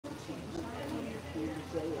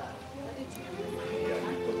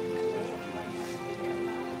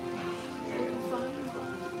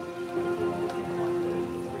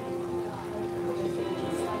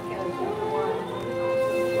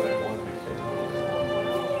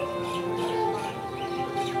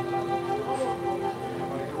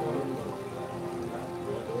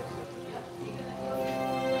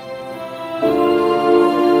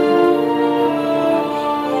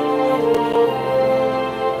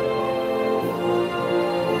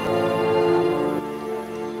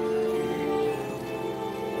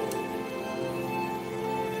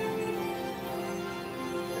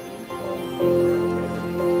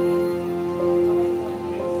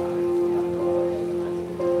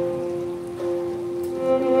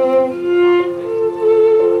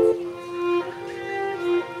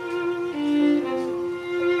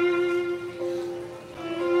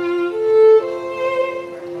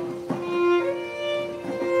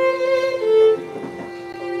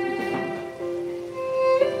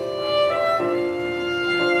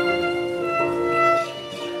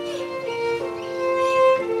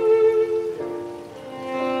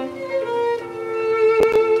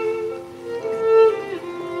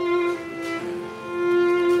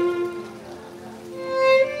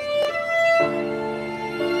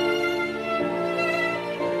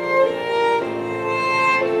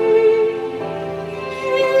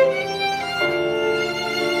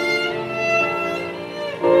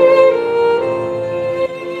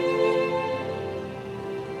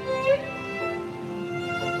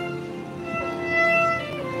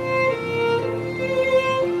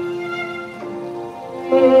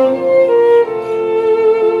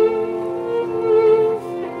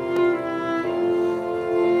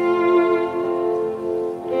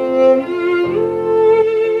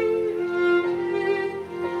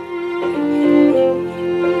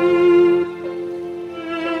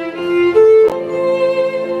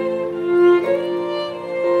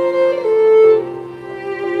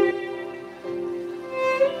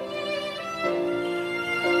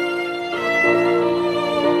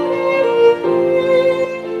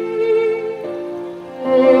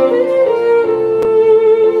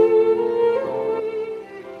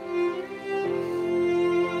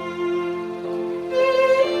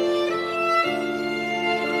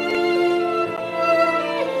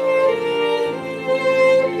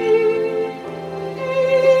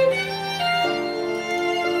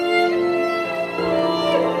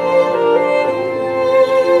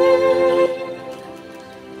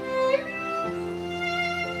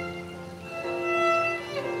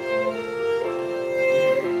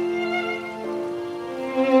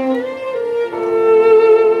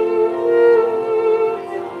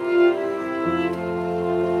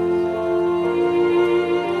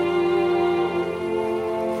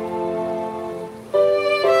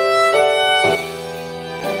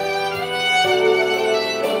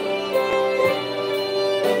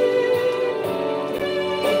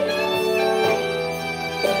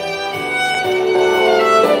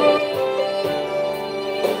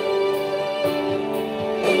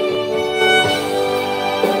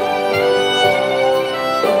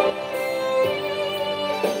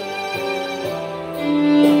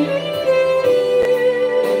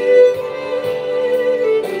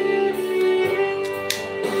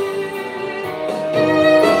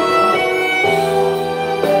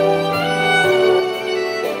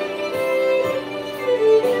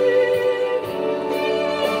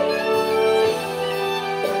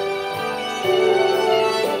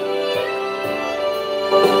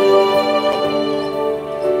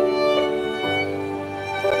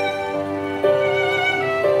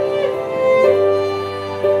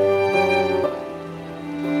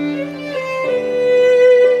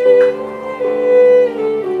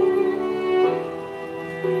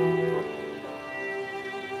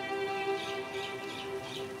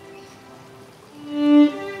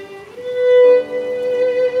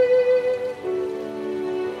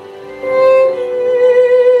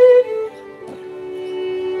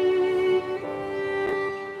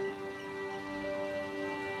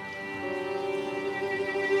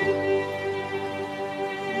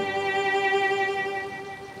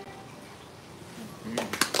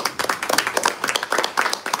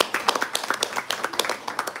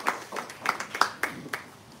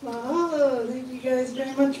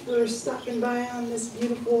for stopping by on this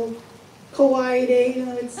beautiful Kauai day. You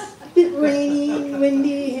know, it's a bit rainy and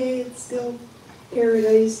windy. Hey, it's still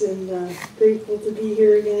paradise, and grateful to be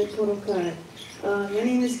here again at Pono Kai. My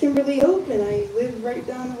name is Kimberly Hope, and I live right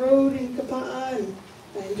down the road in Kapa'a, and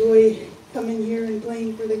I enjoy coming here and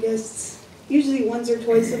playing for the guests, usually once or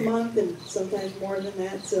twice a month, and sometimes more than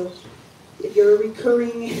that. So If you're a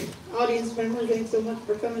recurring audience member, thanks so much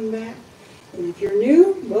for coming back. And if you're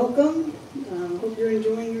new, welcome. Hope you're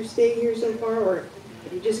enjoying your stay here so far, or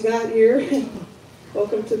if you just got here,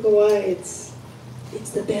 welcome to Kauai. It's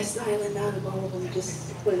the best island out of all of them,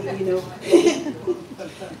 just letting you know.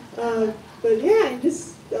 But yeah,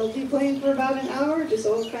 I'll be playing for about an hour, just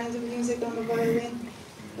all kinds of music on the violin.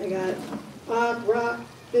 I got pop, rock,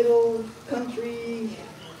 fiddle, country.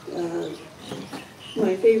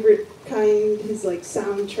 My favorite kind is like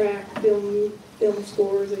soundtrack film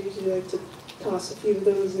scores. I usually like to toss a few of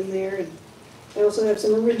those in there, and I also have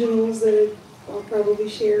some originals that I'll probably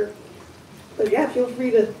share. But yeah, feel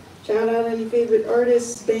free to shout out any favorite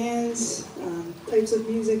artists, bands, types of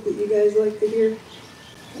music that you guys like to hear.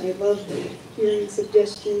 I love hearing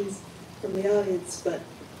suggestions from the audience, but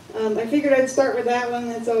I figured I'd start with that one.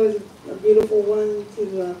 That's always a beautiful one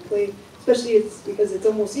to play, especially because it's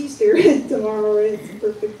almost Easter tomorrow, right? It's a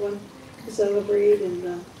perfect one to celebrate.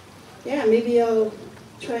 And yeah, maybe I'll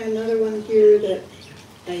try another one here that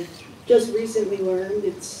I just recently learned.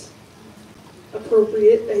 It's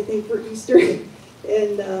appropriate, I think, for Easter.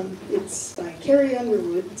 And it's by Carrie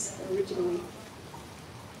Underwood originally.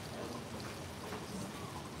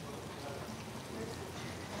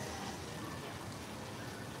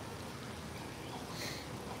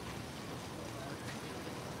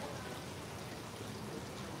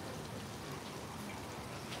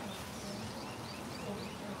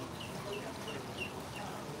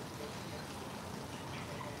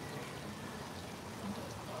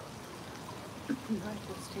 I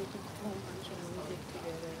just taken a whole bunch of music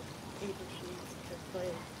together, paper sheets to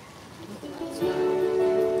play.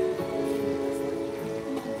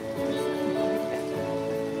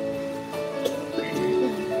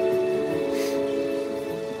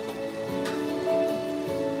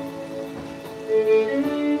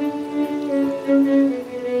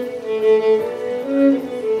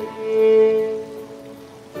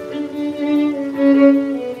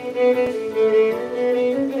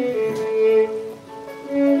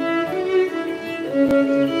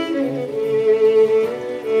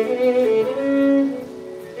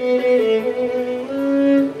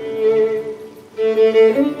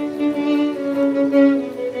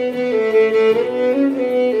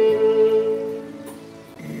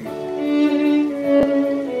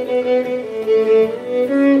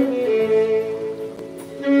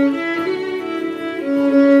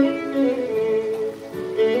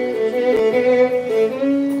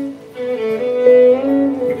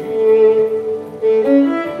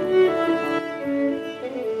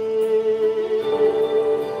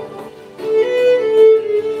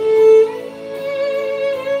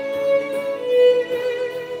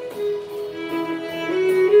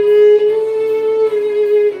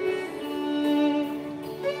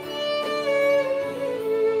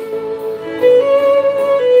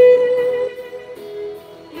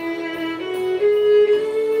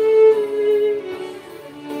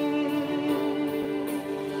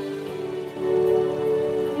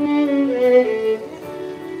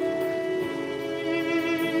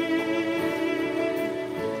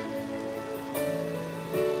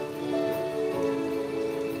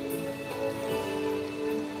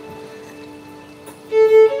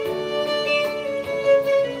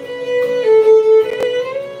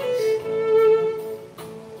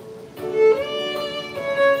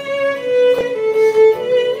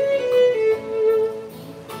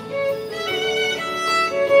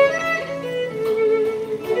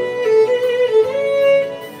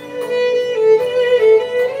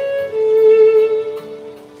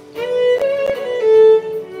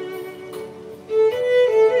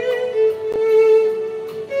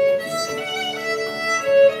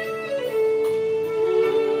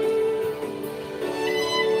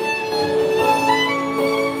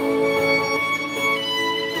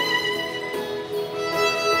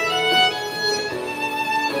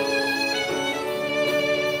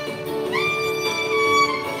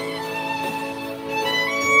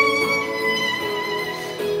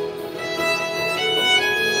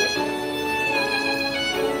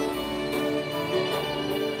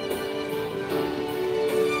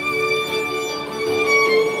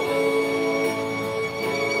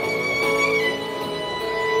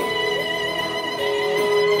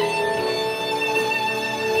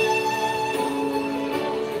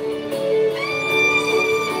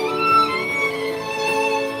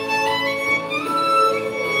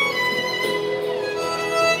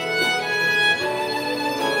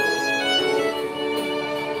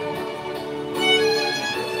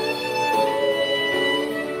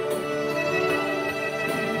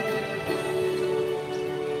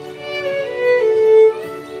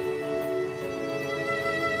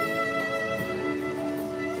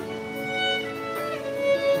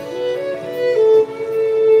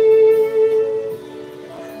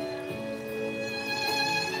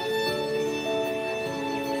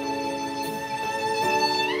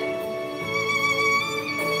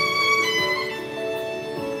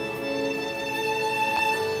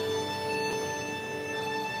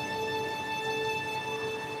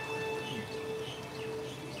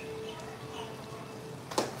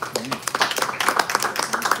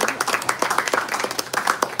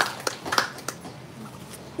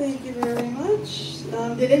 Thank you very much.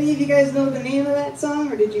 Did any of you guys know the name of that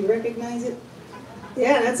song, or did you recognize it?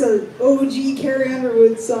 Yeah, that's an OG Carrie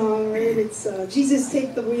Underwood song, right? It's Jesus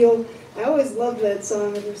Take the Wheel. I always loved that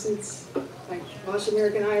song ever since I watched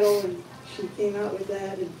American Idol, and she came out with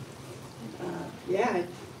that. And yeah, I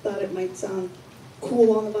thought it might sound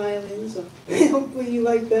cool on the violin, so hopefully you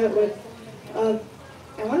like that. But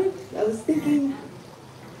I was thinking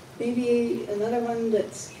maybe another one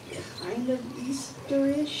that's kind of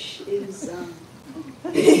Easterish is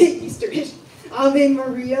Easterish, Ave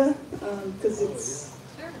Maria, because it's,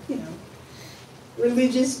 you know,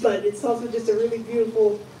 religious, but it's also just a really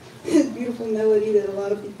beautiful, beautiful melody that a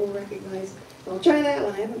lot of people recognize. So I'll try that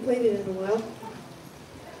one. I haven't played it in a while.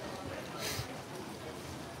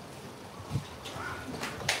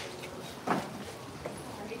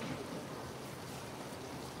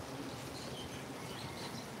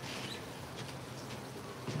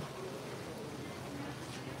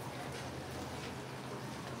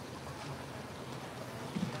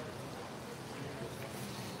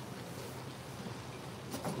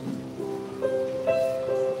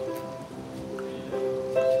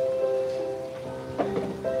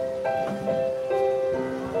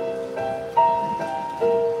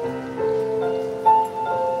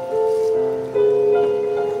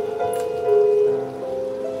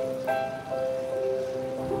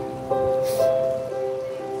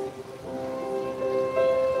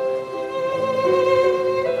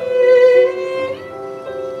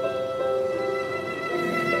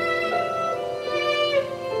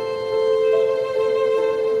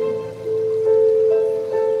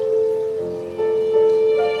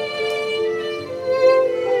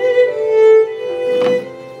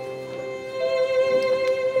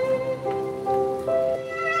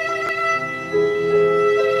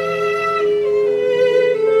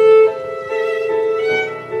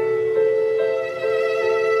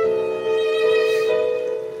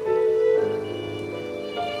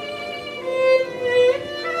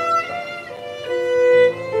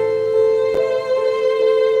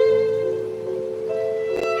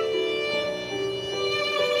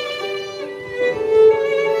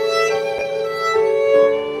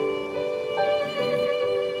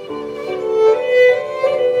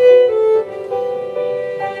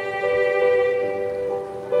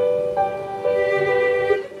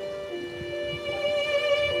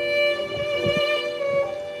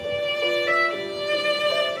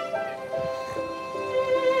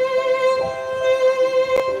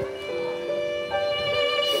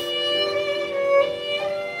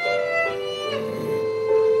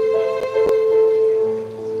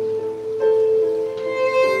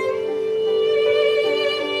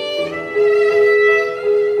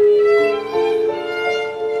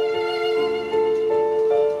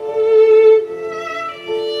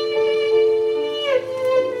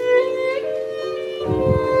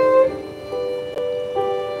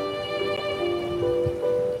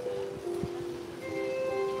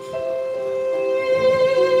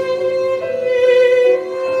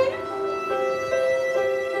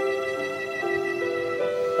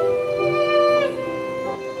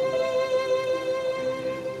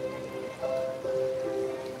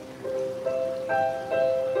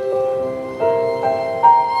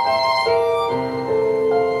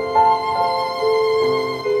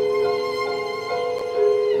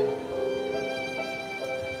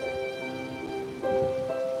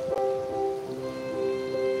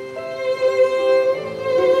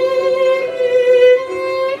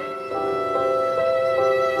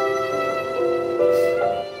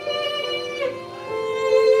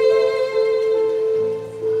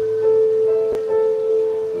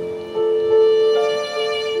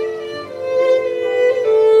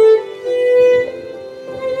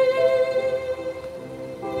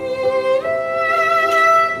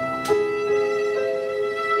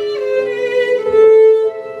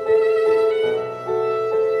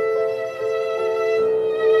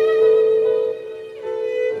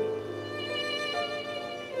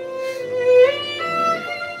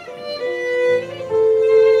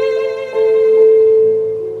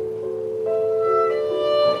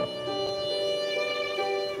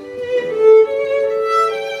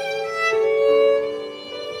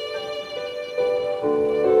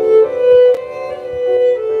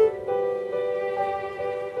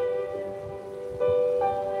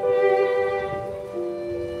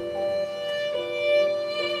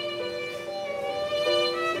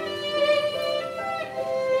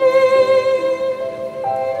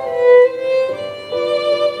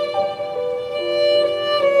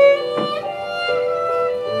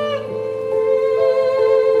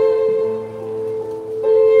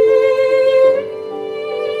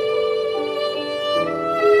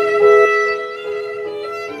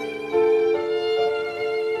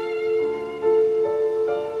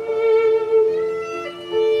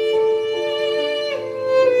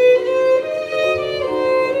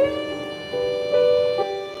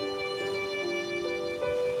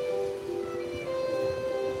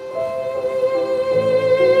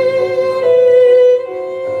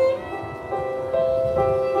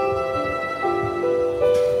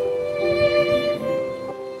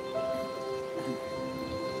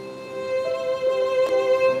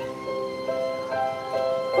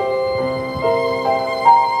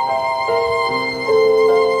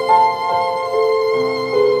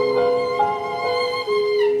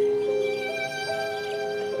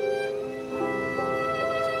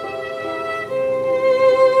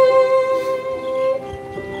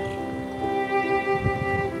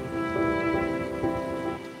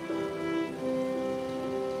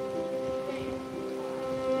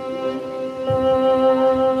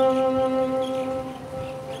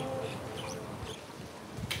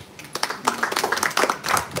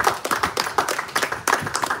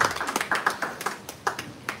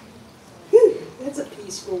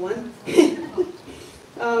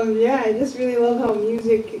 Yeah, I just really love how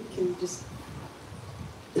music can just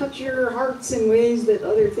touch your hearts in ways that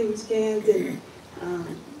other things can't, and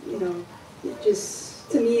you know, it just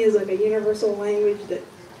to me is like a universal language that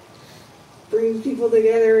brings people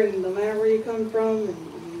together, and no matter where you come from,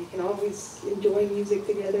 and you can always enjoy music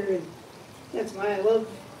together, and that's why I love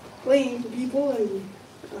playing for people, and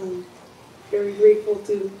I'm very grateful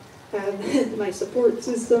to have my support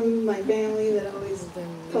system, my family that always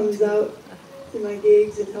comes out to my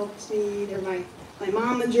gigs and helps me. They're my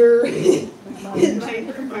momager,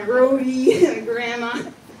 my roadie, my grandma.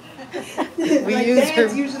 My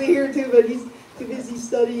dad's usually here too, but he's too busy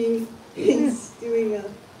studying. He's doing a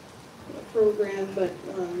program, but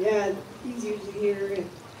yeah, he's usually here.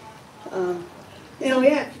 And you know,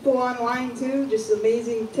 yeah, people online too. Just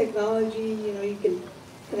amazing technology. You know, you can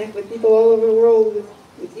connect with people all over the world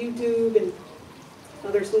with YouTube and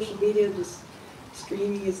other social media, just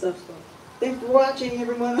streaming and stuff. So thanks for watching,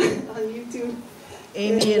 everyone on YouTube.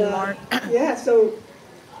 Amy and Mark. Yeah, so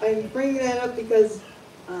I'm bringing that up because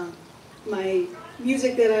my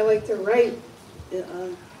music that I like to write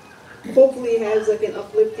hopefully has like an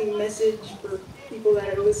uplifting message for people that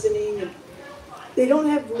are listening. And they don't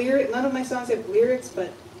have lyrics. None of my songs have lyrics,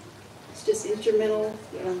 but it's just instrumental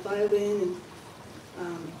on violin.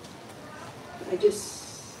 And I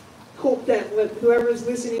just hope that whoever's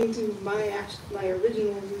listening to my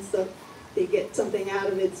originals and stuff, they get something out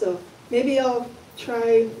of it. So maybe I'll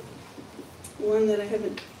try one that I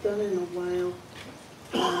haven't done in a while.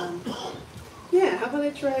 Yeah, how about I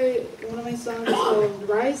try one of my songs called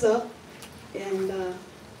Rise Up? And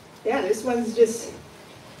yeah, this one's just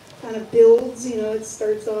kind of builds, you know, it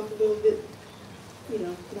starts off a little bit, you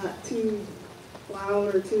know, not too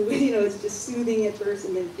loud or too, you know, it's just soothing at first,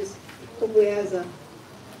 and then just hopefully has a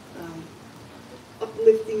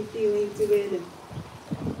uplifting feeling to it. And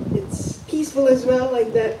it's peaceful as well,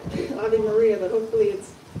 like that Ave Maria, but hopefully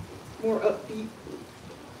it's more upbeat.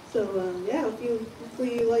 So yeah,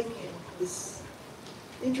 hopefully you like this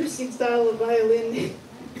interesting style of violin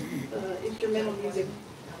instrumental music.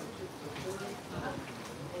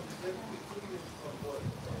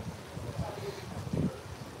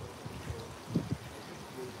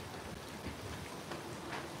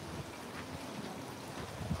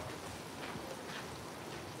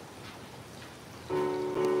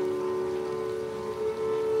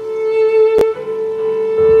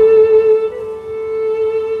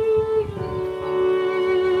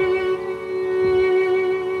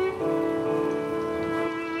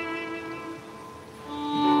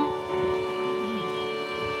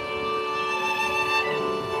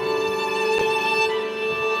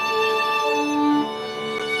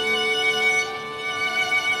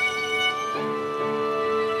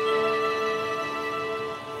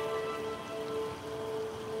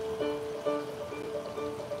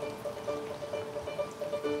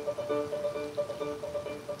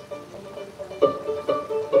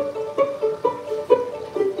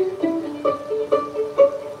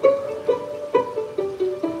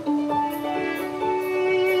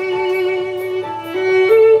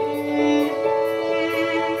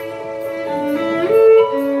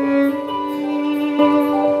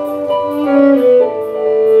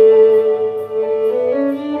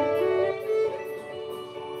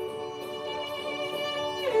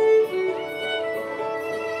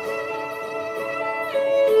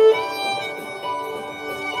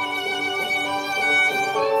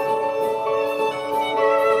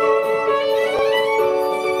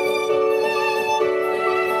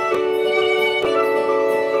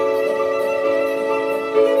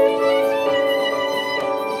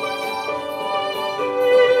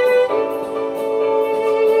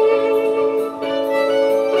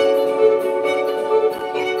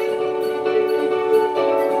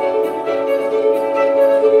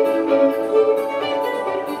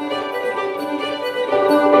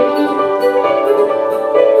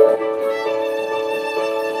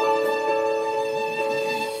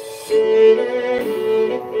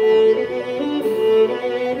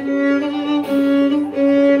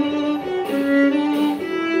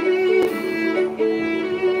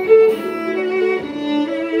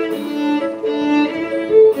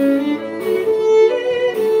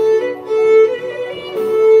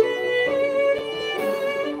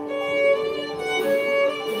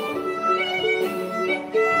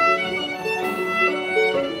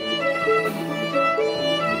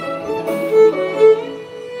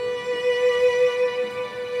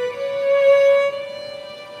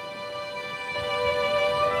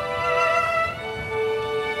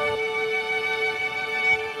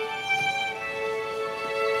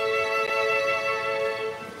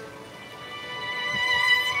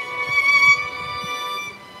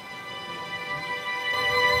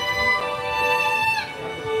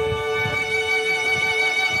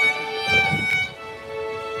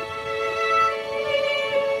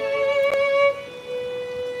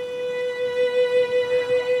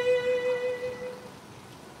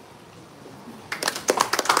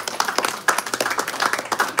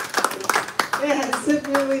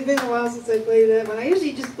 really been a while since I played that one. I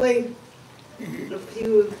usually just play a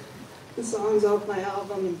few of the songs off my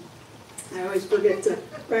album, and I always forget to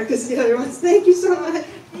practice the other ones. Thank you so much.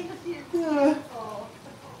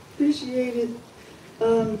 Appreciate it.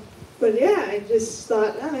 But yeah, I just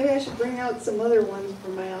thought, oh, maybe I should bring out some other ones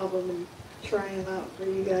from my album and try them out for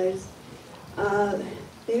you guys.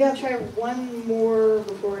 Maybe I'll try one more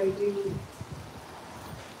before I do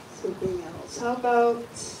something else. How about,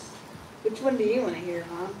 which one do you want to hear,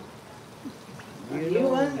 Mom? Are you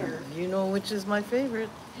one, or? You know which is my favorite.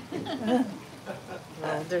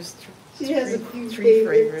 Well, there's She has a few three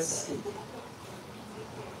favorites. favorites.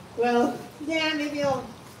 Well, yeah, maybe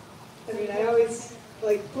I always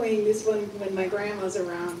like playing this one when my grandma's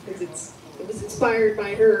around because it was inspired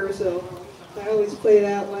by her, so I always play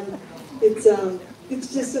that one.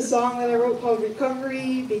 It's just a song that I wrote called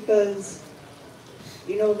Recovery because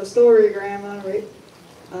you know the story, Grandma, right?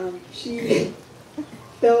 She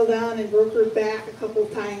fell down and broke her back a couple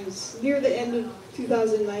times near the end of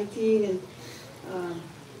 2019, and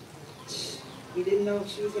we didn't know if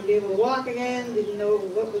she was going to be able to walk again, didn't know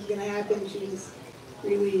what was going to happen. She was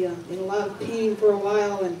really in a lot of pain for a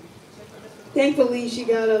while, and thankfully she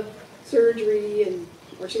got a surgery,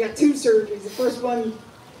 or she got two surgeries. The first one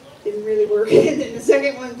didn't really work, and then the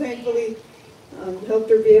second one thankfully helped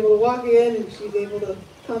her be able to walk again, and she was able to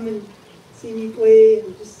come and see me play,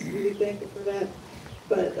 and just really thankful for that.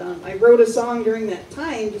 But I wrote a song during that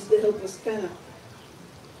time just to help us kind of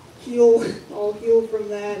heal from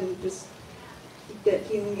that, and just keep that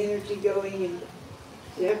healing energy going. And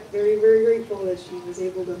yeah, very, very grateful that she was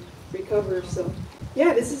able to recover. So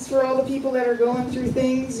yeah, this is for all the people that are going through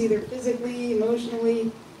things, either physically,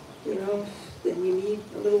 emotionally, you know, then you need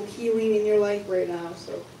a little healing in your life right now.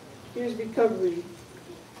 So here's Recovery.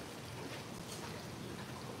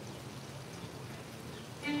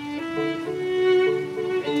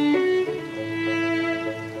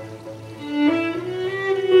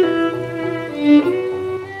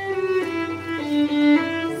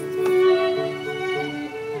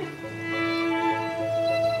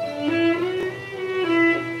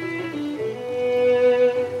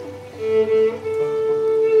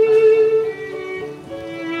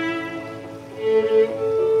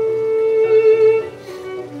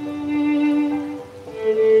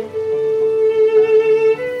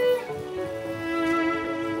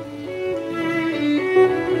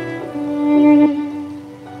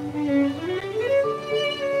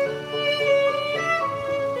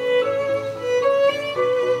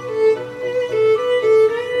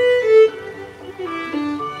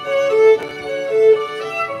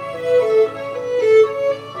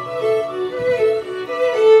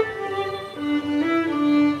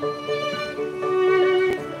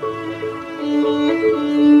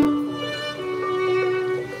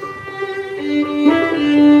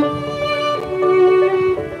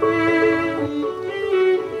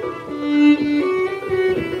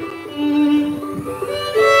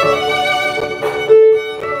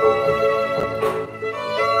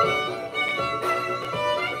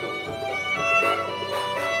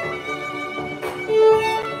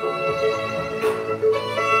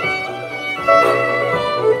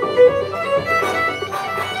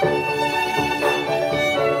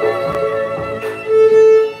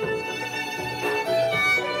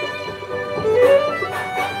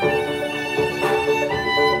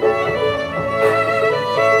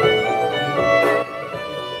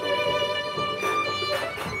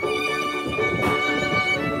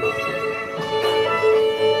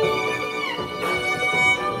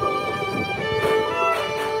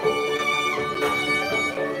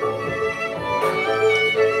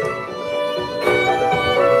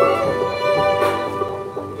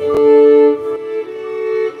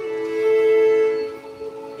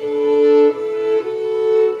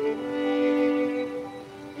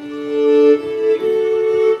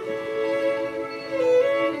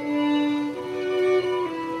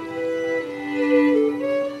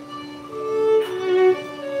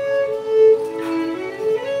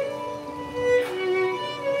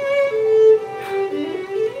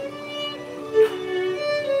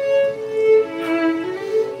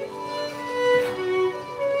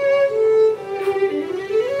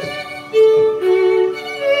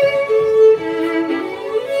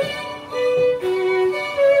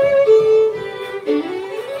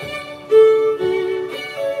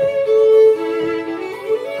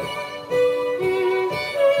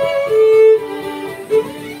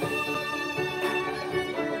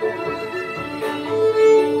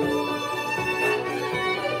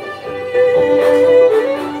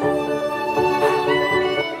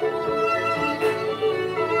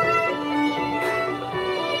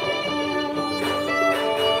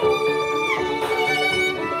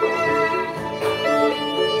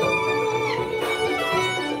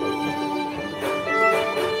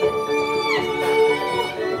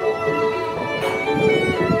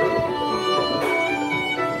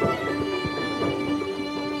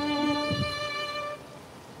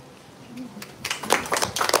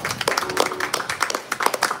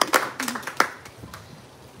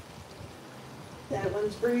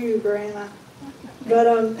 one's for you, Grandma.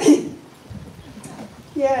 But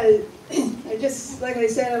yeah, I just, like I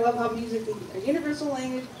said, I love how music is a universal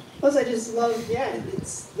language. Plus, I just love, yeah,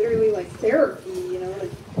 it's literally like therapy, you know.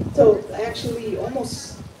 Like, so I actually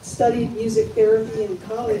almost studied music therapy in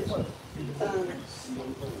college.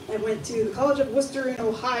 I went to the College of Worcester in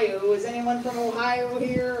Ohio. Is anyone from Ohio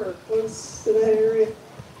here or close to that area?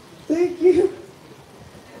 Thank you.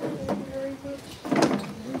 Thank you very much.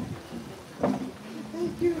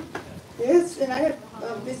 Thank you. Yes, and I have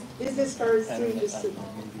business cards too, just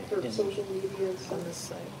for social media and stuff. On this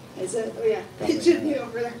side. Is that? Oh yeah, it should be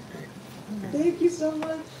over there. Thank you so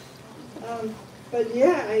much. But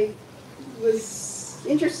yeah, I was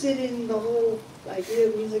interested in the whole idea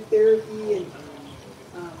of music therapy, and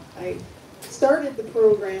I started the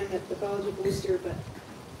program at the College of Worcester, but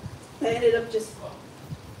I ended up just,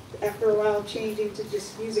 after a while, changing to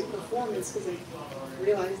just music performance because I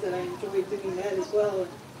realized that I enjoyed doing that as well.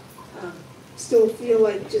 And, still feel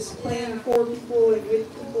like just playing for people and with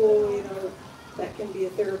people, you know, that can be a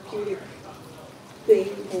therapeutic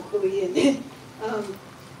thing, hopefully. And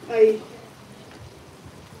I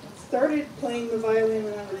started playing the violin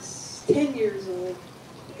when I was 10 years old,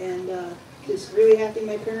 and just really happy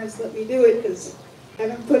my parents let me do it because I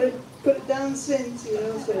haven't put it down since, you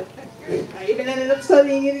know. So I even ended up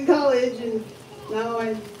studying it in college, and now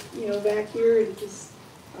I'm, you know, back here and just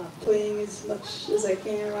playing as much as I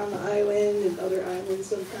can around the island and other islands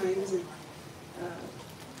sometimes, and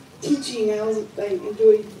teaching. I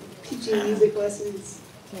enjoy teaching music lessons,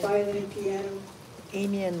 violin and piano.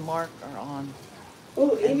 Amy and Mark are on.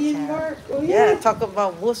 Oh, Amy and Mark. Oh, yeah. Yeah, talk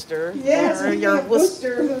about Worcester. Yes, yeah,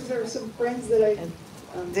 Worcester. Those are some friends that I.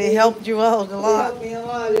 They helped you out a lot. They helped me a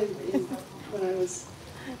lot when I was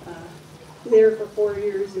there for 4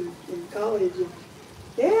 years in college. And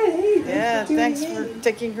yeah, hey, thanks for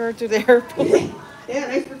taking her to the airport. Yeah,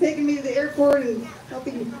 thanks for taking me to the airport and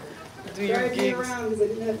helping Do your drive me gigs. around because I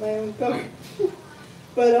didn't have my own car.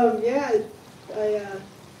 But yeah,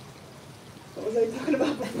 what was I talking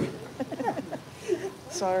about before?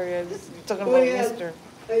 Sorry, I was talking about Worcester.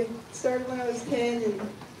 I started when I was 10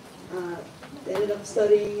 and ended up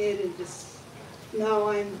studying it, and just now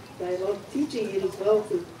I love teaching it as well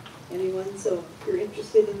to anyone. So if you're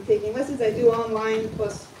interested in taking lessons, I do online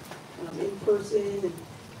plus in person,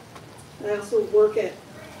 and I also work at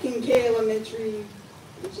King K Elementary,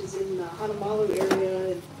 which is in the Hanamalu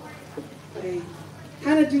area, and I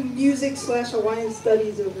kind of do music / Hawaiian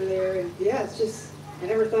studies over there. And yeah, it's just, I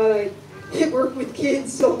never thought I'd work with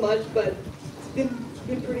kids so much, but it's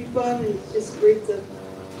been pretty fun, and it's just great to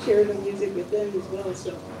share the music with them as well.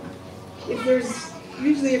 So if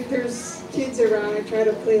there's kids around, I try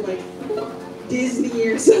to play like Disney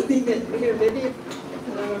or something that, you know, maybe, I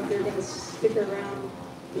don't know if they're going to stick around.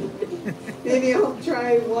 Maybe I'll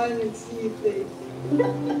try one and see if they,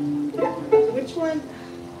 which one?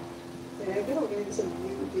 Yeah, I gotta learn some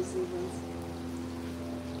new Disney ones.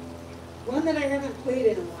 One that I haven't played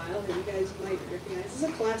in a while that you guys might recognize. This is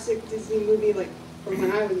a classic Disney movie, like from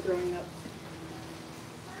when I was growing up.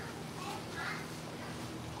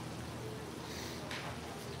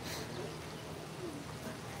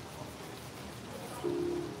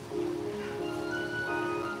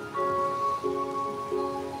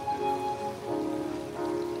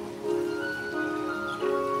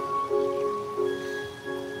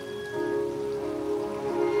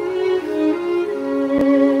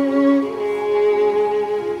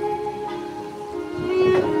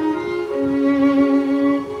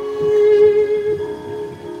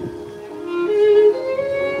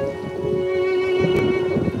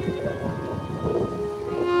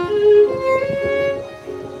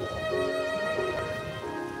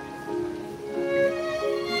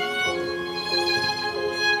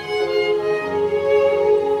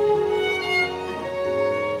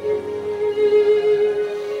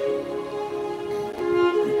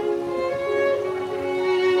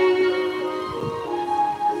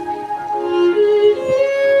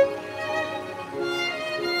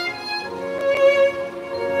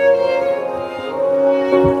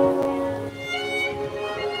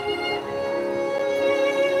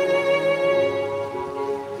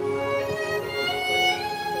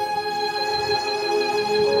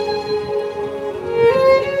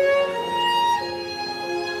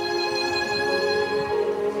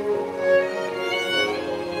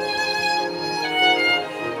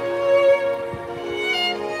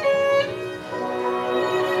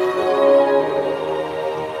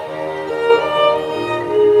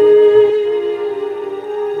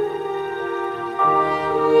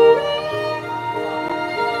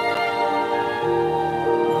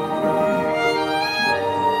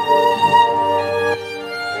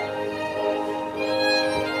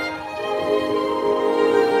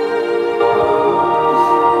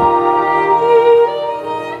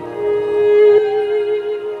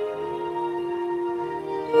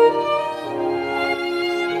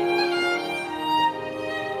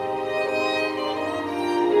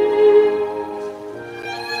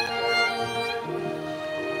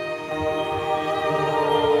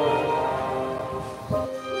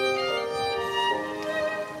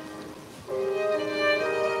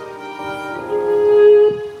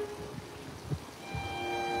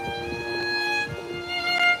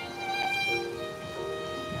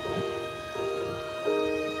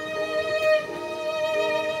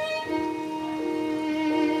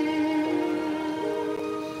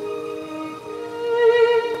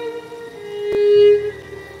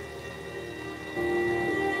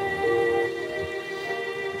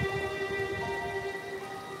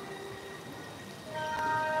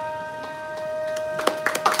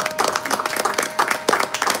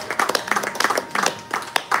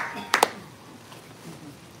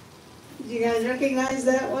 Did you guys recognize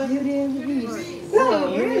that one? Beauty and the Beast.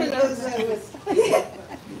 Oh, Brenda knows that one.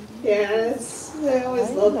 Yes, I always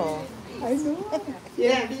loved it. I know.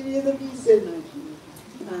 Yeah, Beauty and the Beast. And,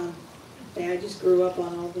 yeah, I just grew up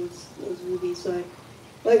on all those movies. So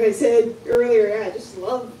like I said earlier, I just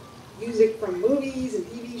love music from movies and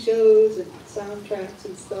TV shows and soundtracks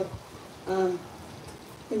and stuff.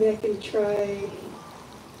 Maybe I can try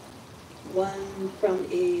one from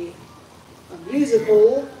a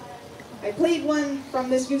musical. I played one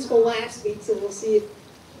from this musical last week, so we'll see if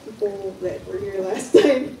people that were here last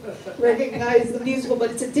time recognize the musical,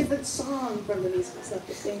 but it's a different song from the musical. It's not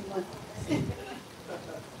the same one.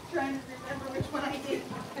 Trying to remember which one I did.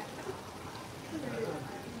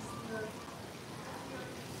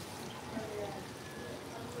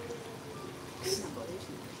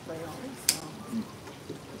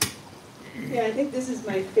 Yeah, I think this is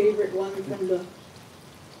my favorite one from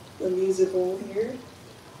the musical here.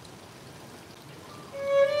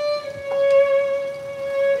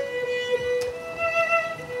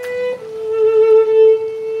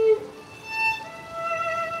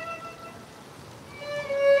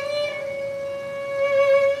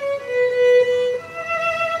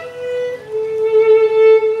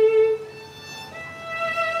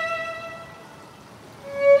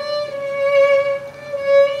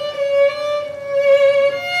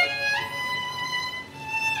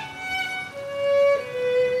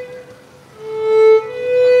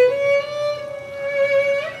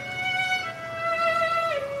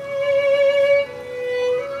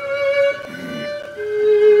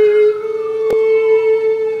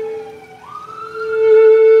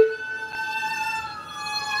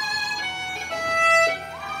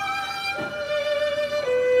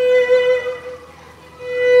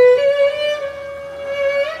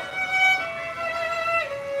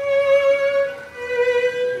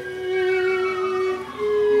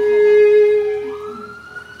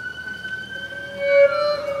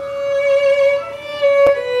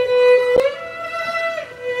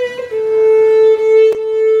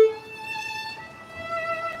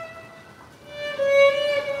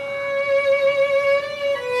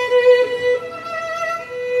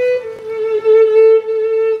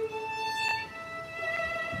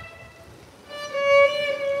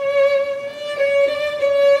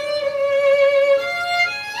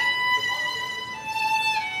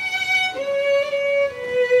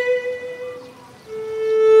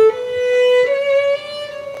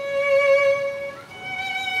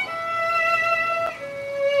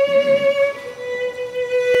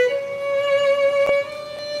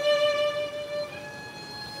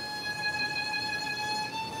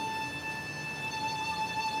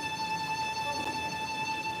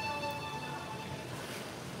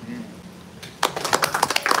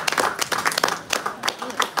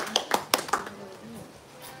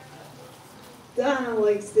 Donna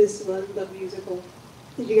likes this one, the musical.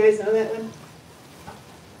 Did you guys know that one?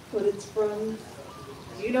 What it's from?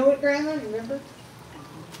 Do you know it, Grandma? Remember?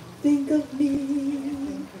 Think of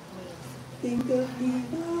me. Think of me,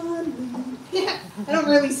 darling. Yeah, I don't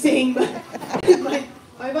really sing, but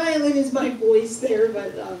my violin is my voice there.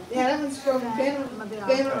 But yeah, that one's from Phantom of the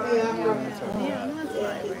Opera.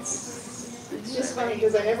 Yeah, it's just funny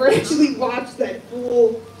because I never actually watched that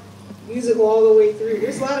full musical all the way through.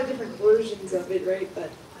 There's a lot of different versions of it, right? But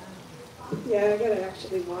yeah, I gotta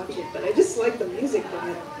actually watch it. But I just like the music from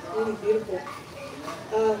it. It's really beautiful.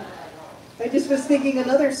 I just was thinking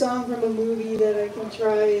another song from a movie that I can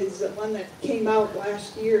try is one that came out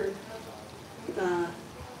last year.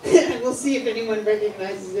 We'll see if anyone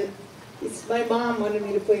recognizes it. It's my mom wanted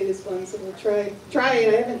me to play this one, so we'll try it.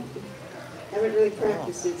 I haven't really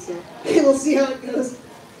practiced it, so we'll see how it goes.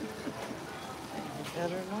 I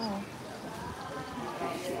don't know.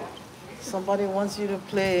 Somebody wants you to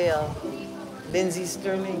play Lindsey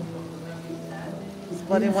Stirling.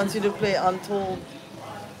 But it wants you to play untold.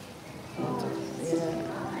 Yeah.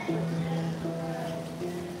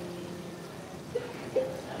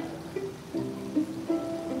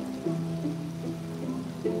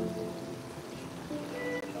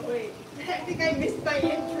 Wait, I think I missed my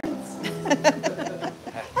entrance.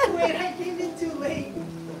 Wait, I came in too late.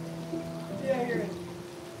 Yeah, you're in.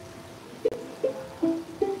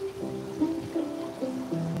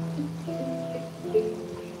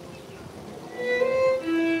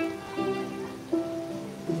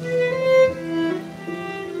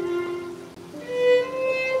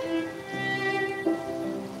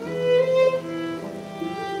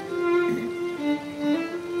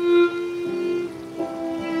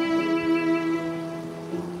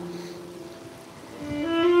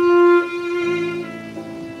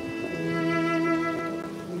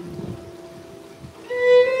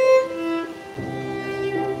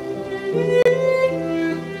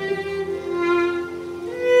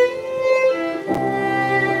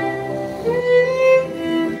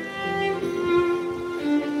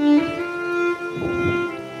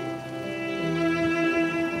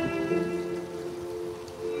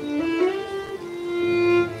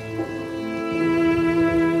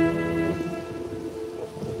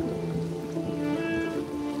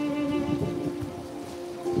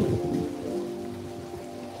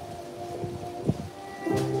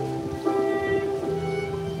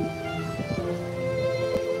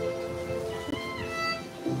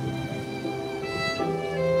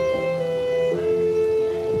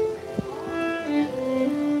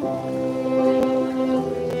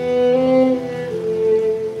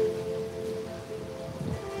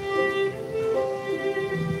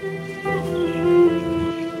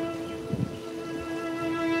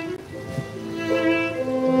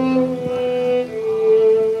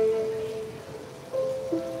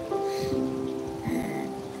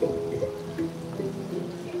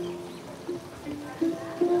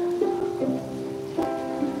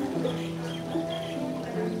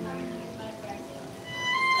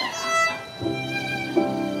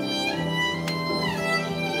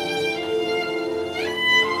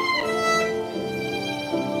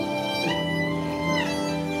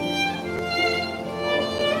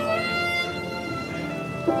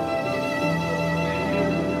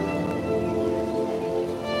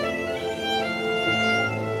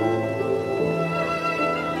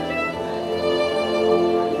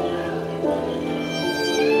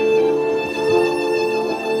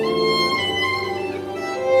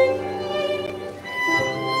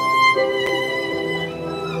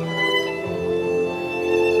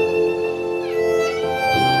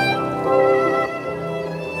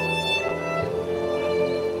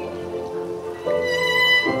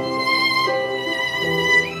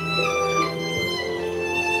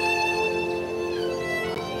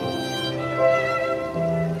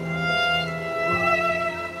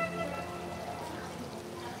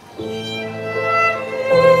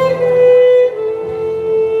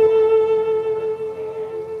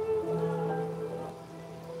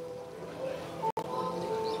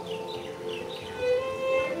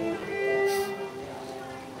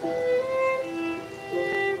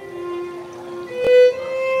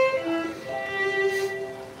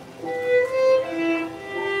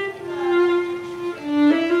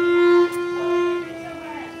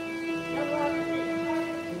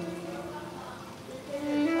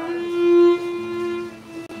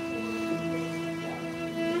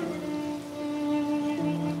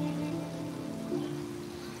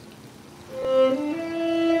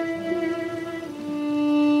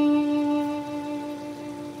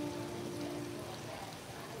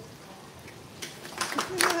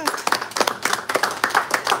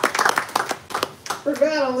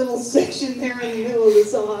 Forgot a little section there in the middle of the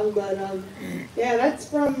song, but yeah, that's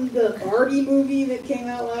from the Barbie movie that came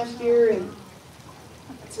out last year, and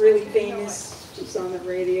it's really famous, just on the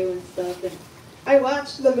radio and stuff. And I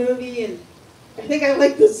watched the movie, and I think I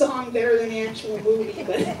liked the song better than the actual movie,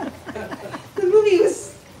 but the movie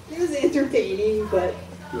was entertaining. But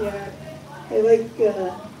yeah, I like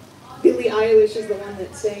Billie Eilish is the one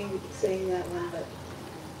that sang that one, but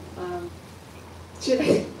should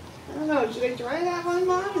I? I don't know, should I try that one,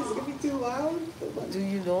 Mom? Is it going to be too loud? Do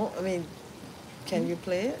you know? I mean, can you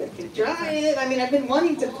play it? I can try it. I mean, I've been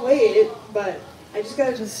wanting to play it, but I just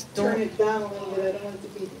got to turn it down a little bit. I don't want it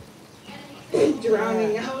to be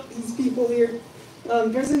drowning out these people here.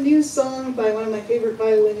 There's a new song by one of my favorite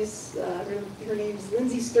violinists. Her name is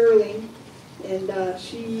Lindsey Stirling, and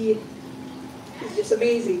she is just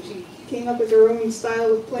amazing. She came up with her own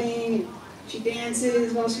style of playing, and she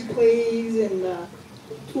dances while she plays, and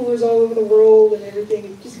tours all over the world and everything.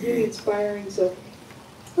 It's just really inspiring. So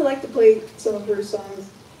I like to play some of her songs.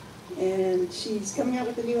 And she's coming out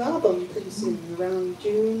with a new album pretty soon, around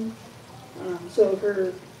June. So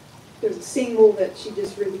there's a single that she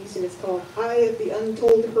just released, and it's called "Eye of the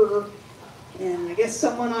Untold Her." And I guess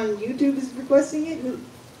someone on YouTube is requesting it. Who's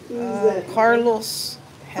that? Carlos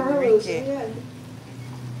Carlos, Henrique.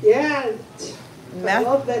 yeah. I Matt-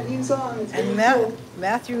 love that new song. It's And really cool.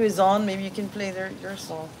 Matthew is on. Maybe you can play your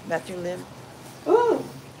song. Matthew Lim. Oh,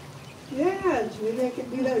 yeah. Maybe I can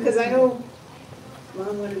do that because I know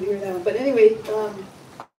Mom wanted to hear that one. But anyway,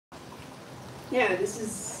 yeah,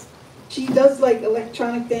 she does like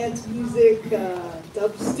electronic dance music,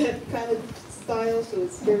 dubstep kind of style, so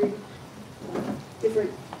it's very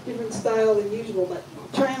different style than usual, but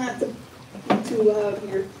try not to be too loud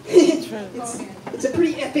here. It's a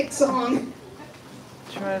pretty epic song.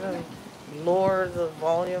 Try to lower the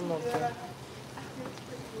volume of the.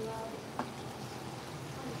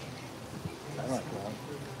 I like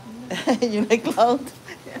that. You like loud?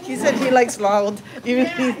 He said he likes loud. Even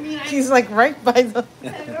he's like right by the.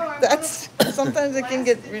 That's sometimes it can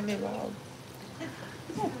get really loud.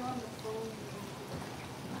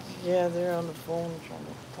 Yeah, they're on the phone trying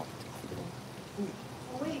to talk to people.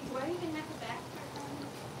 Oh, wait, do I even have the backtrack on?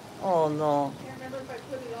 Oh no. I can't remember if I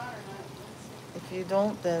put it on or not. If you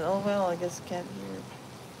don't, then oh well. I guess can't hear it.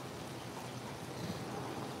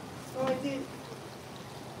 Oh, I did.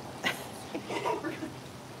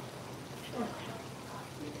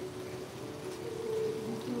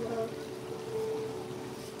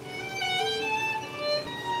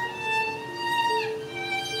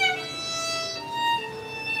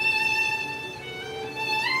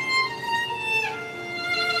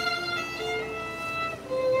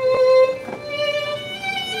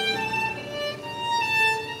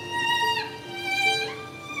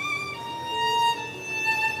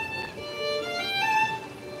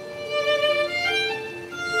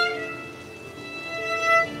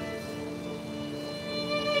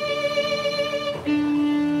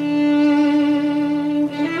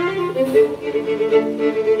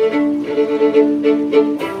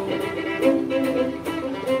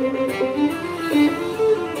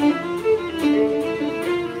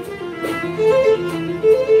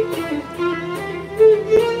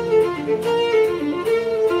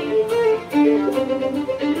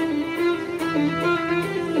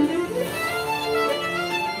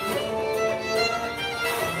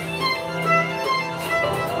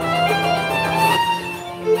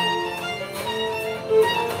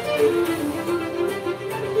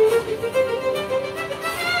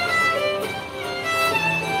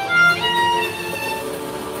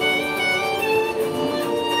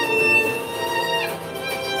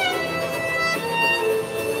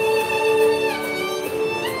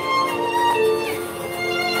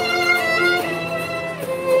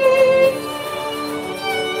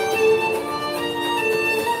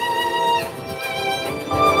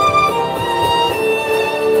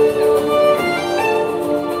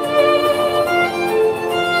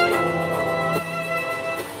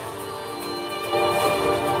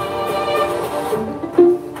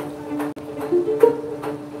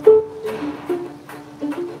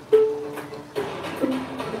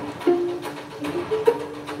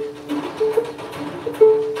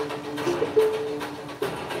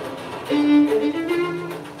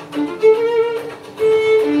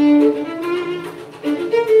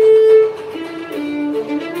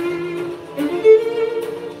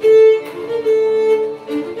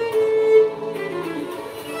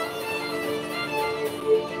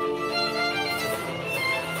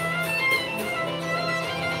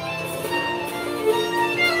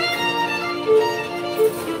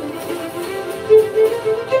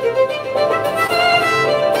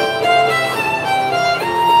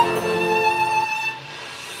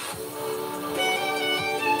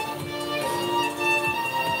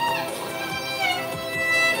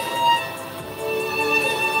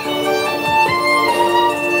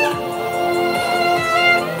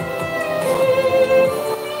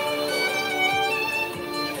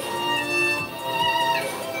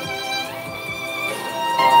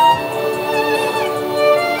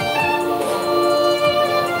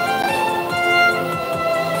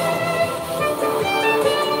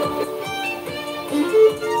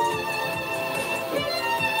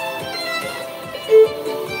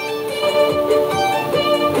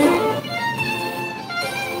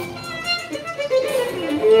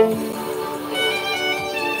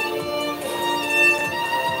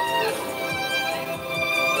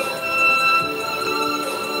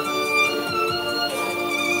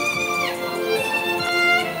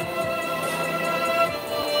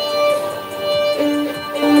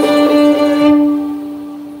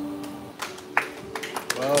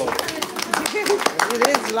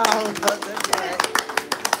 loud, but that's all right.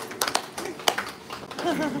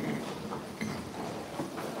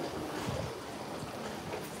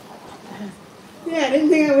 Yeah, I didn't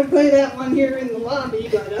think I would play that one here in the lobby,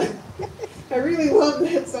 but I really love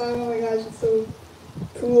that song. Oh my gosh, it's so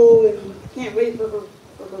cool, and can't wait for her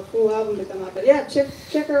full album to come out. But yeah,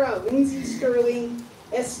 check her out, Lindsey Stirling,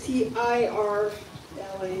 Stirling. It's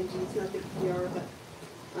not the PR, but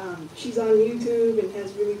she's on YouTube and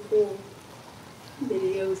has really cool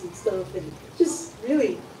videos and stuff, and just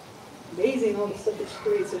really amazing all the stuff that she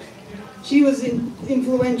creates. So she was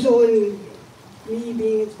influential in me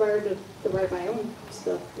being inspired to write my own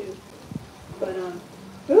stuff too. But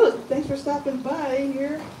oh, thanks for stopping by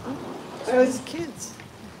here. I was Kids.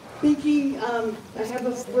 thinking, I have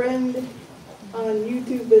a friend on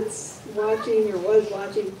YouTube that's watching or was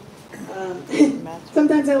watching.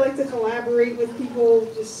 Sometimes I like to collaborate with people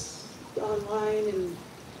just online, and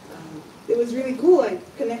it was really cool. I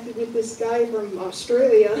connected with this guy from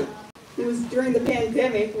Australia. It was during the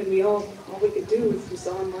pandemic when all we could do was just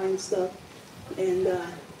online stuff, and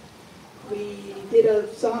we did a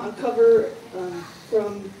cover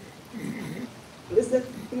from, what is that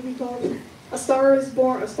movie called? A Star is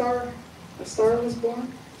Born. A Star was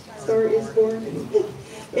Born. Star is Born.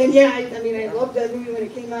 And yeah, I mean, I loved that movie when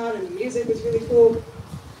it came out, and the music was really cool.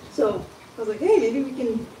 So I was like, hey, maybe we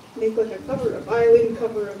can make like a violin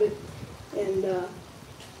cover of it. And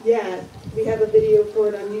yeah, we have a video for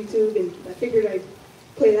it on YouTube, and I figured I'd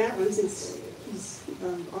play that one since he's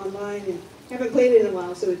online, and I haven't played it in a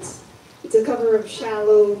while. So it's a cover of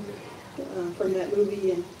Shallow from that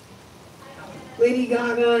movie, and Lady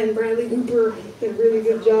Gaga and Bradley Cooper did a really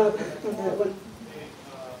good job on that one.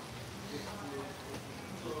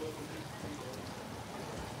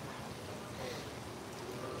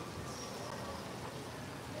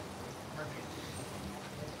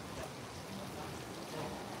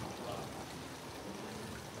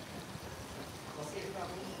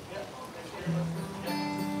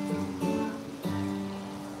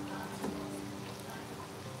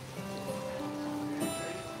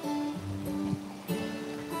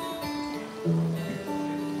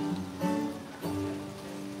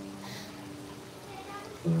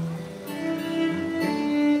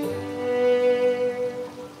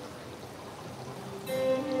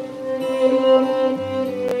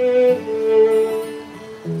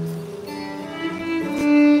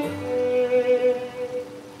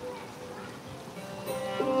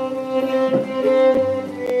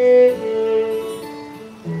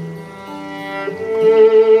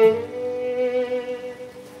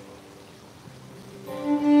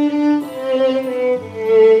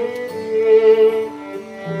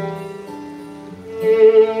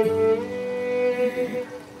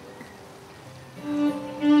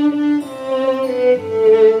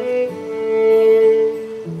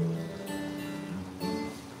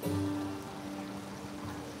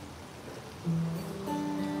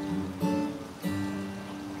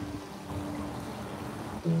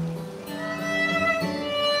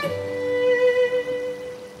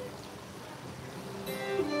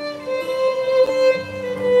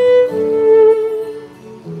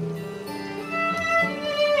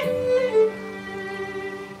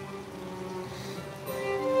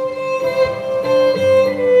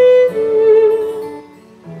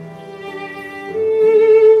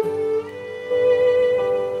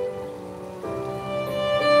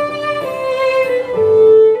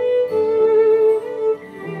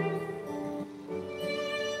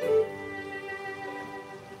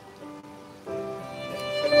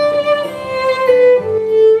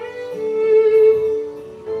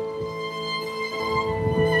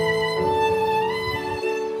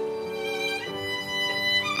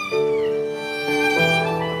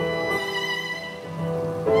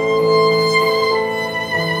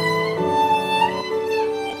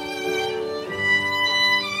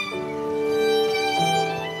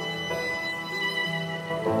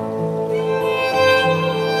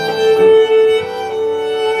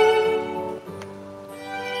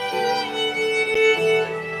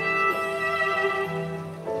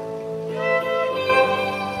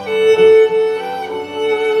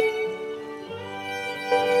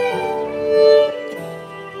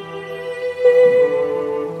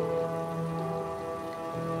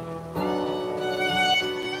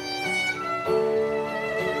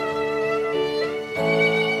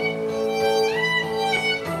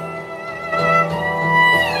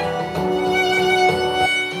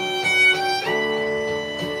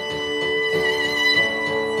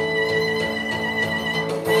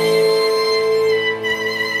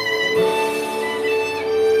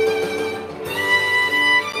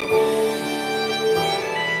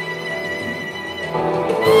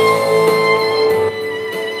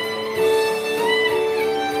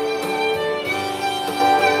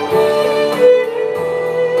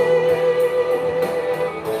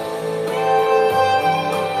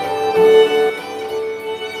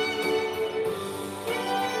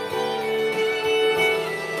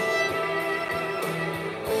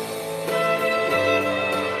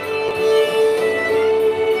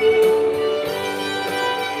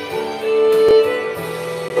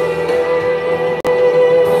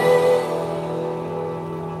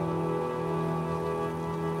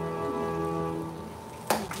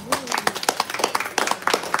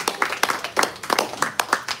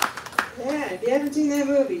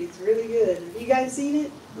 seen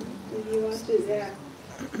it? Have you watched it? Yeah.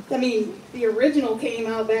 I mean, the original came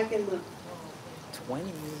out back in the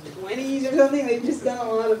 20s or something. They've just done a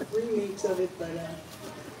lot of remakes of it, but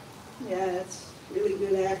yeah, it's really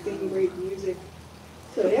good acting, great music.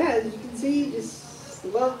 So yeah, as you can see, just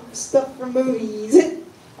love stuff from movies.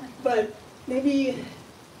 But maybe,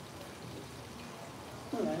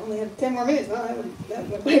 oh, I only have 10 more minutes. Well, that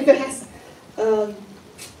went by fast. I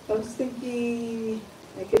was thinking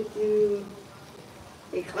I could do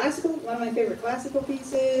a classical, one of my favorite classical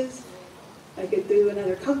pieces. I could do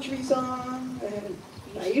another country song.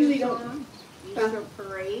 I usually don't. Easter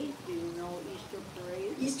Parade. Do you know Easter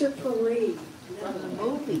Parade? Easter Parade. From the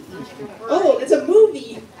movie Easter Parade. Oh, it's a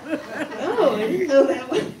movie. Oh, I didn't know that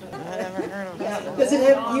one. I never heard of that one. Does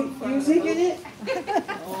it have music in it?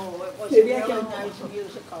 Oh, it was Maybe a I real can- nice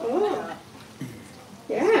musical. Oh.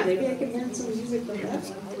 Yeah, maybe I can learn some music from that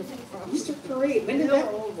one. Easter Parade. When did Real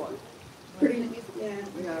that? old one. Pretty. Yeah.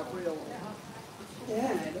 Yeah, real old.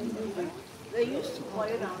 Yeah, I don't know. That. They used to play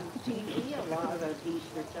it on TV a lot at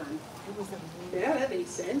Easter time. Yeah, that makes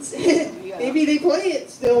sense. Maybe they play it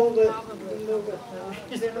still, but no,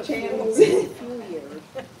 but channels. A few years.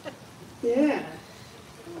 Yeah.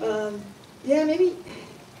 Yeah, maybe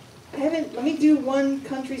I haven't. Let me do one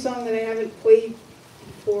country song that I haven't played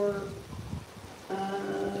before.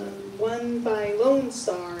 One by Lone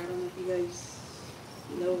Star. I don't know if you guys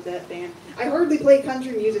know that band. I hardly play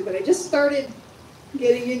country music, but I just started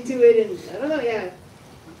getting into it, and I don't know. Yeah,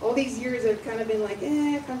 all these years I've kind of been like,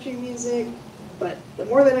 country music. But the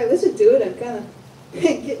more that I listen to it, I'm kind of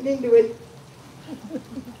getting into it.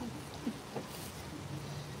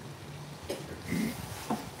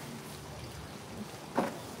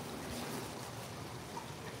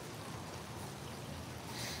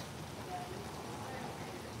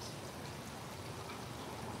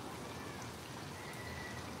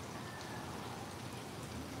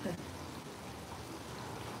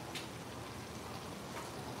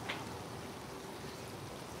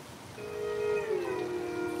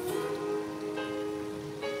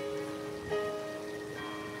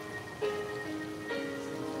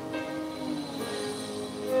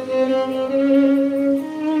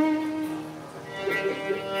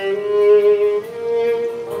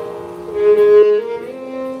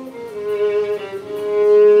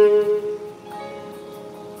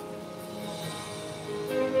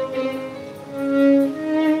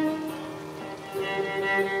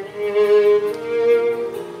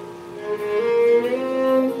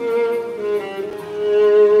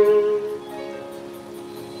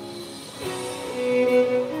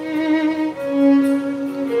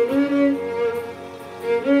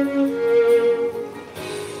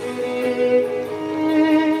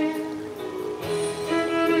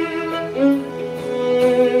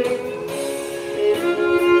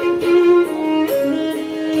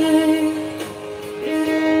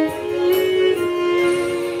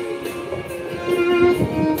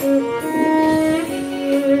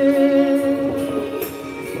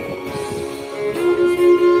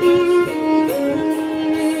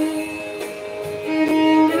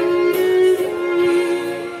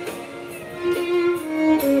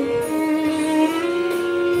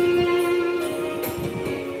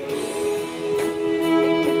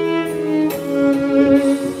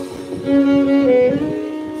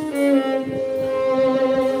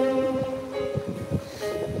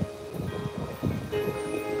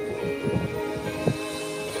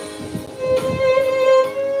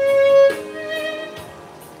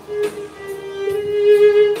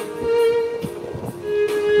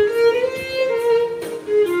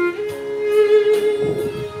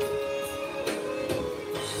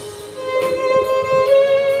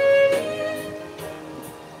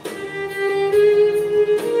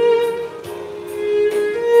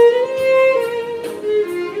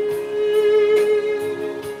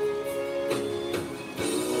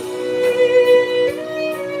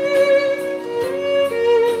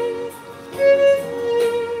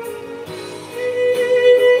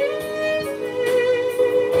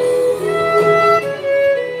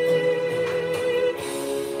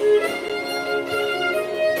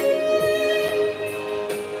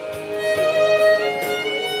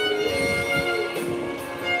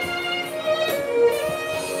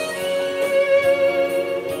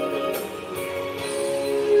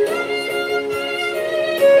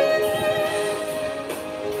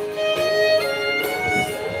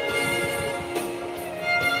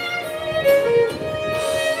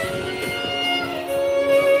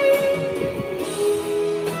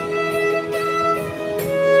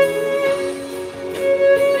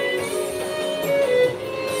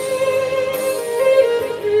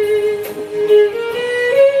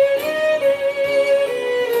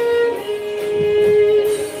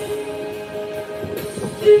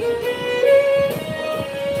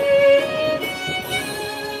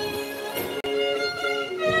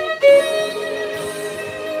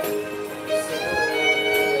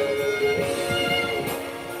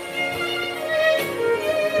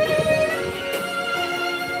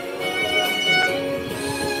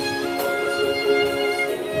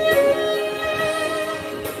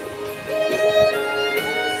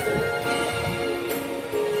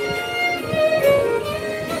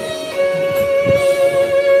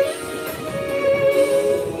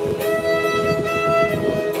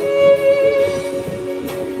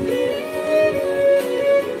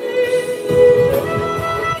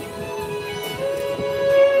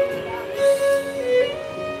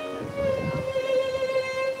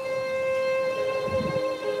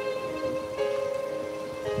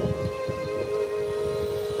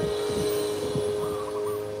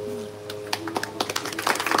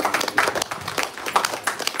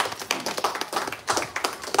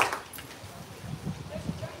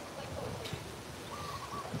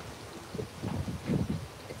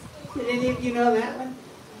 know that one?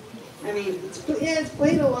 I mean, it's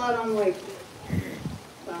played a lot on like,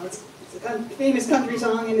 well, it's a famous country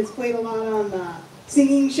song, and it's played a lot on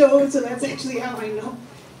singing shows. So that's actually how I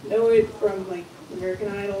know it from like American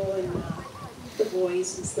Idol and The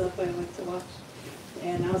Voice and stuff. I like to watch.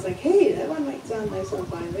 And I was like, hey, that one might sound nice on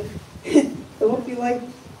violin. So hope you like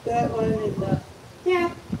that one. And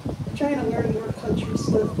yeah, I'm trying to learn more country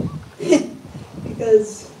stuff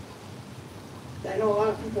because I know a lot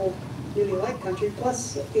of people really like country.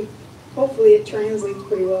 Plus, I think hopefully it translates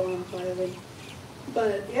pretty well on violin.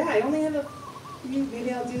 But yeah, I only have a few.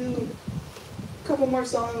 Maybe I'll do a couple more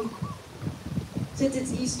songs. Since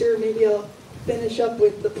it's Easter, maybe I'll finish up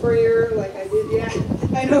with the prayer like I did. Yeah,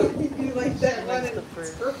 I know you like that one.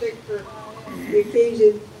 It's perfect for the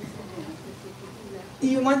occasion. Do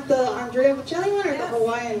you want the Andrea Bocelli one or the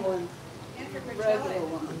Hawaiian one? Regular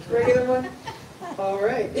one. Regular one? All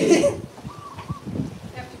right.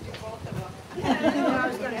 Have to do both of them. I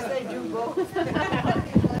was going to say do both.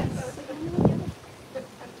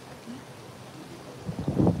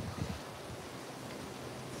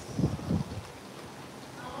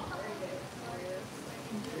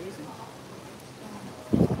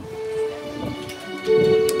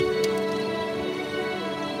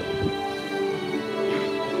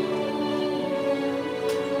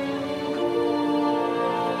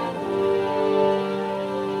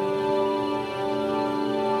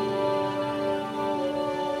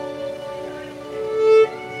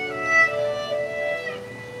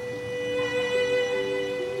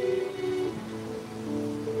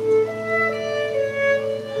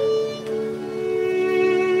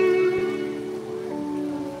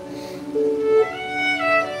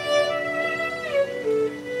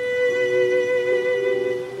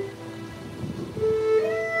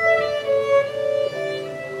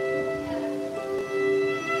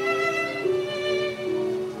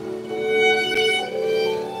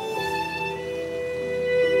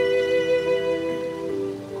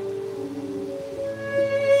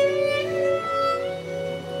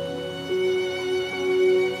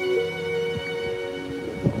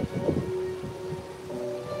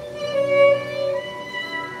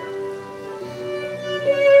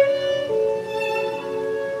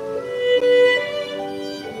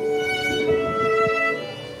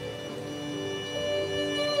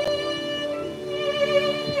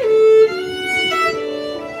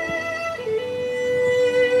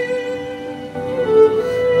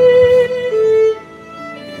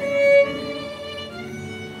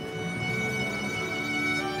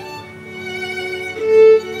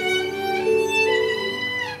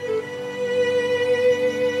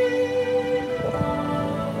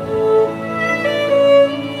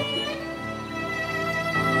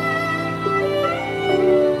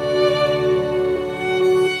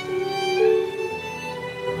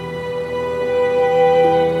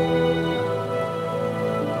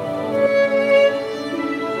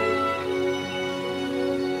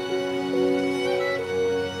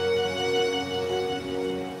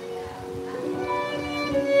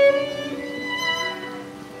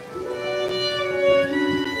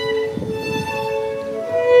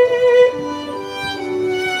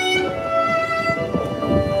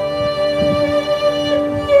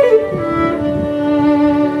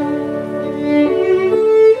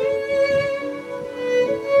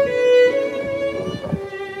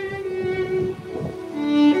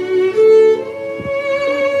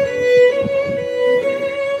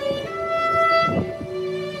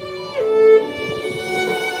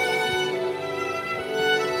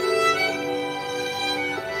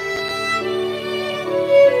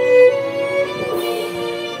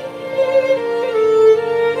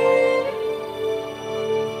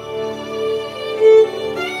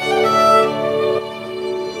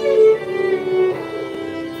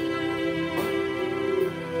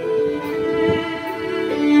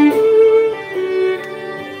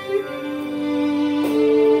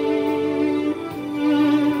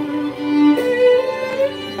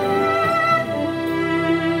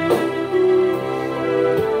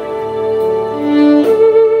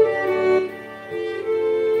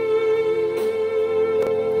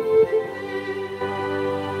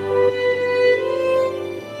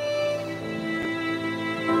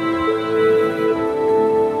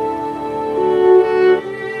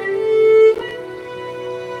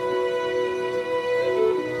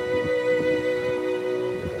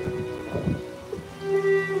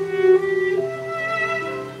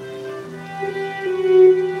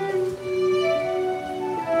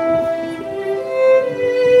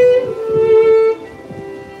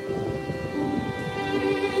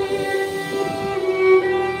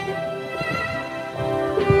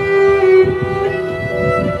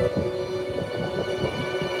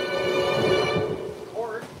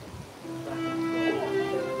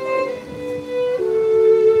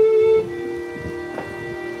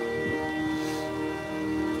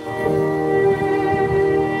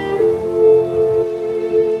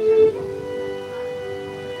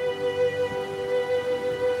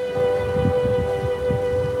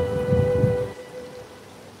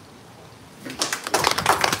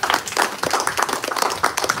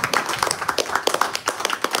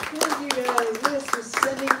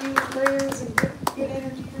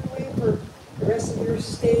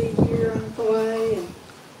 first day here on Kauai, and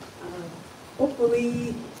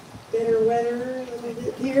hopefully better weather a little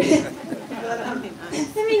bit here. But, I mean,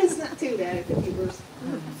 it's not too bad. It could be worse.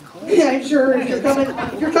 Yeah, I'm sure if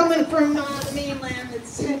you're coming from the mainland,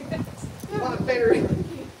 it's a lot better.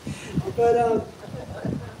 But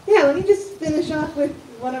yeah, let me just finish off with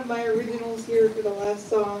one of my originals here for the last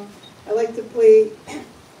song. I like to play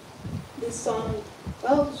this song.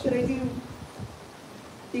 Well, should I do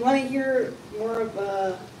you want to hear more of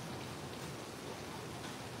a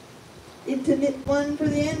intimate one for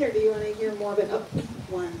the end, or do you want to hear more of an upbeat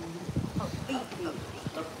one?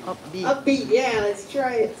 Upbeat. Upbeat, yeah, let's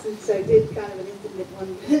try it, since I did kind of an intimate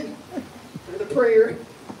one for the prayer.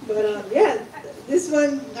 But yeah, this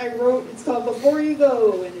one I wrote, it's called Before You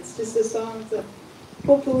Go, and it's just a song to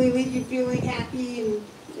hopefully leave you feeling happy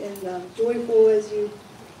and joyful as you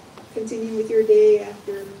continue with your day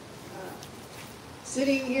after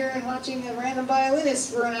sitting here and watching a random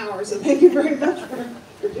violinist for an hour. So thank you very much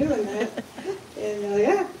for doing that. And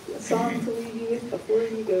yeah, a song to leave you with before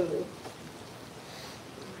you go.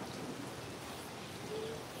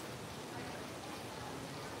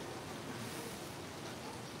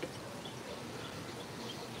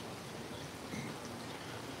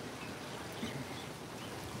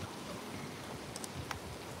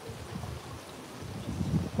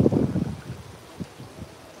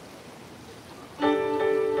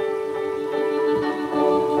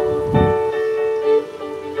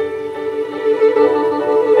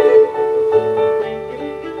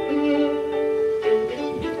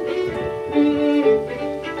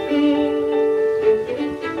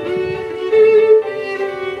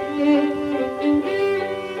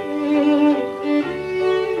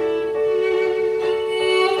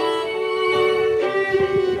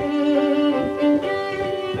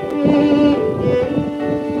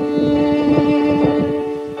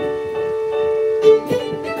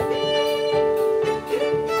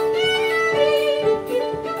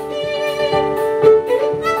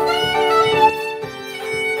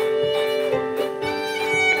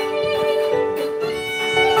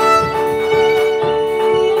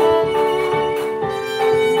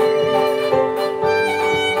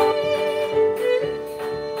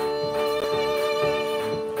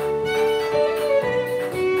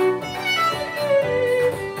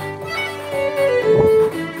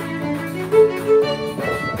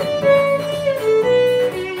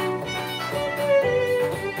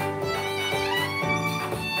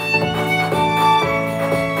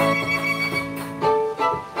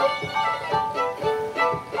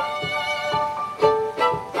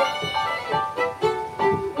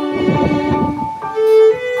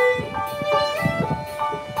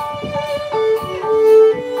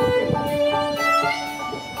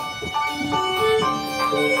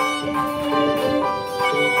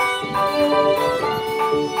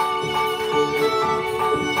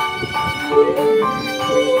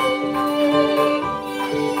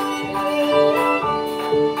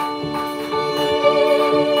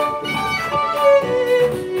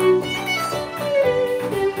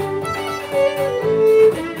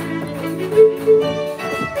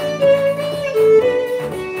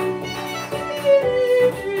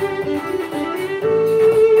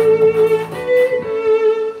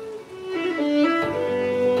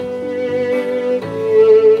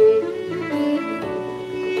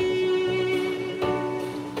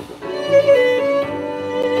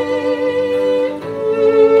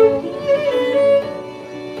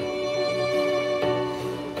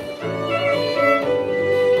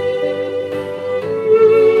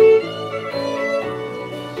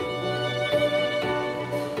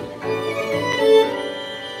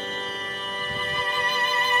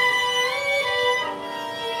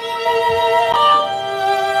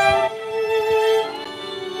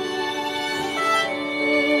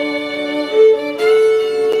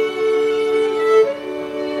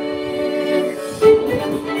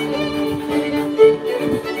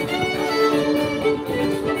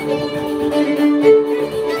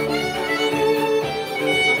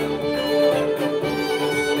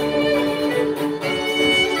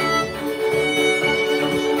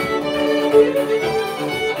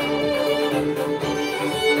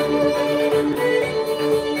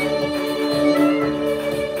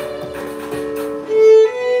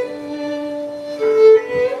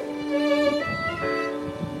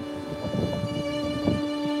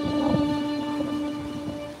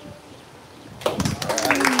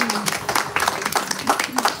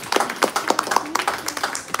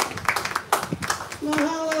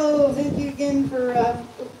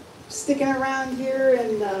 Sticking around here,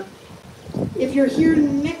 and if you're here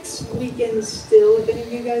next weekend still, if any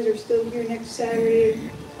of you guys are still here next Saturday,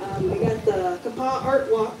 we got the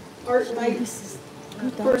art walk, art night,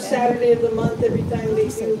 first Saturday of the month. Every time they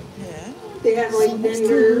do, Yeah. they have like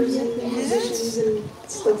vendors and musicians and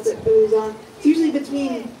stuff that goes on. It's usually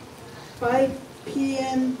between 5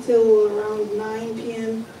 p.m. till around 9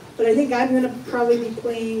 p.m. But I think I'm gonna probably be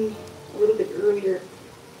playing a little bit earlier.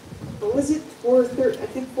 What was it? 4:30? I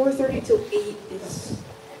think 4:30 till 8 is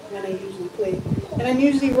when I usually play. And I'm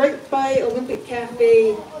usually right by Olympic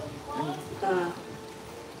Cafe,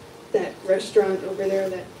 that restaurant over there,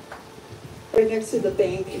 that right next to the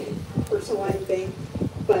bank, First Hawaiian Bank.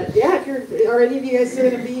 But yeah, if are any of you guys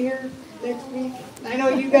going to be here next week? I know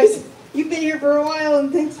you guys, you've been here for a while,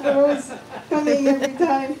 and thanks for always coming every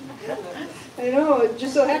time. I know, it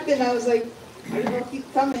just so happened I was like, I don't know,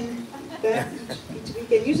 keep coming back each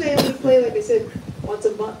weekend. Usually I only play, like I said, once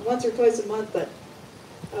or twice a month, but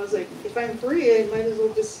I was like, if I'm free, I might as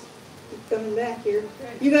well just keep coming back here.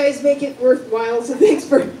 You guys make it worthwhile, so thanks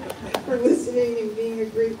for listening and being a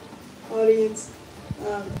great audience.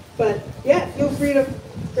 But yeah, feel free to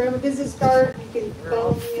grab a business card. You can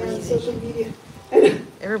follow me on social media.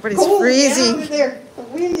 Everybody's Cold freezing. over there. The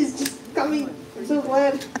wind is just coming. I'm so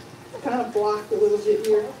glad. It's kind of blocked a little bit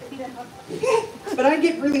here. But I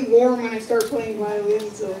get really warm when I start playing violin.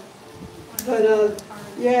 So, but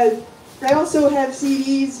yeah, I also have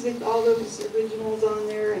CDs with all those originals on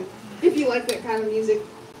there. And if you like that kind of music,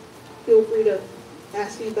 feel free to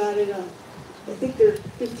ask me about it. I think they're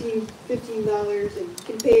 $15 and you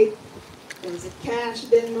can pay as it cash,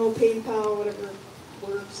 Venmo, PayPal, whatever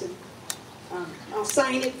works, and I'll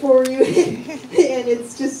sign it for you. And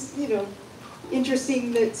it's just, you know,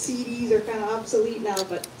 interesting that CDs are kind of obsolete now,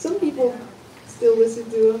 but some people still listen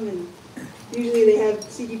to them, and usually they have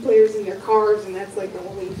CD players in their cars, and that's like the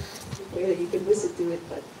only way that you can listen to it.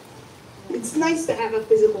 But it's nice to have a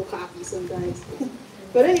physical copy sometimes.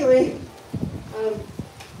 But anyway,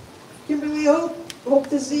 Kimberly hope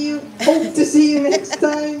to see you next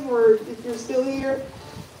time, or if you're still here.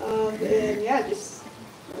 And yeah, just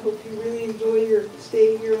I hope you really enjoy your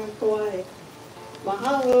stay here on Kauai.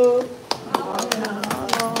 Mahalo.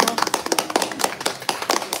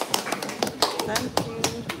 Thank you.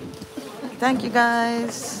 Thank you,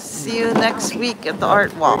 guys. See you next week at the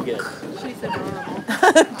Art Walk. She's adorable.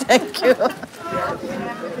 Thank you.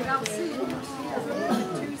 I'll see